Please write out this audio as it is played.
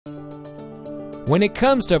When it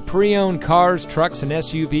comes to pre-owned cars, trucks, and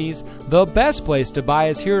SUVs, the best place to buy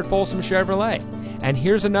is here at Folsom Chevrolet. And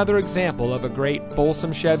here's another example of a great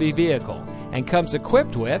Folsom Chevy vehicle, and comes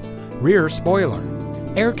equipped with rear spoiler,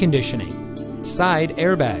 air conditioning, side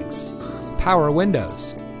airbags, power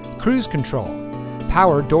windows, cruise control,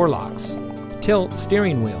 power door locks, tilt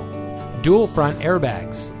steering wheel, dual front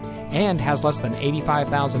airbags, and has less than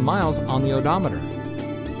 85,000 miles on the odometer.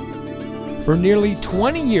 For nearly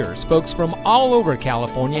 20 years, folks from all over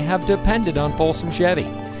California have depended on Folsom Chevy,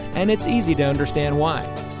 and it's easy to understand why.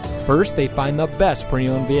 First, they find the best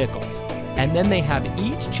pre-owned vehicles, and then they have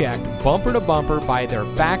each checked bumper to bumper by their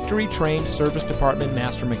factory-trained service department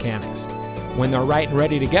master mechanics. When they're right and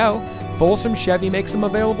ready to go, Folsom Chevy makes them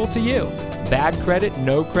available to you. Bad credit,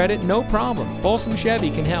 no problem. Folsom Chevy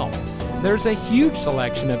can help. There's a huge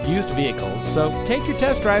selection of used vehicles, so take your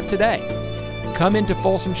test drive today. Come into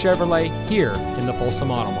Folsom Chevrolet here in the Folsom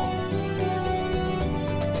Auto Mall.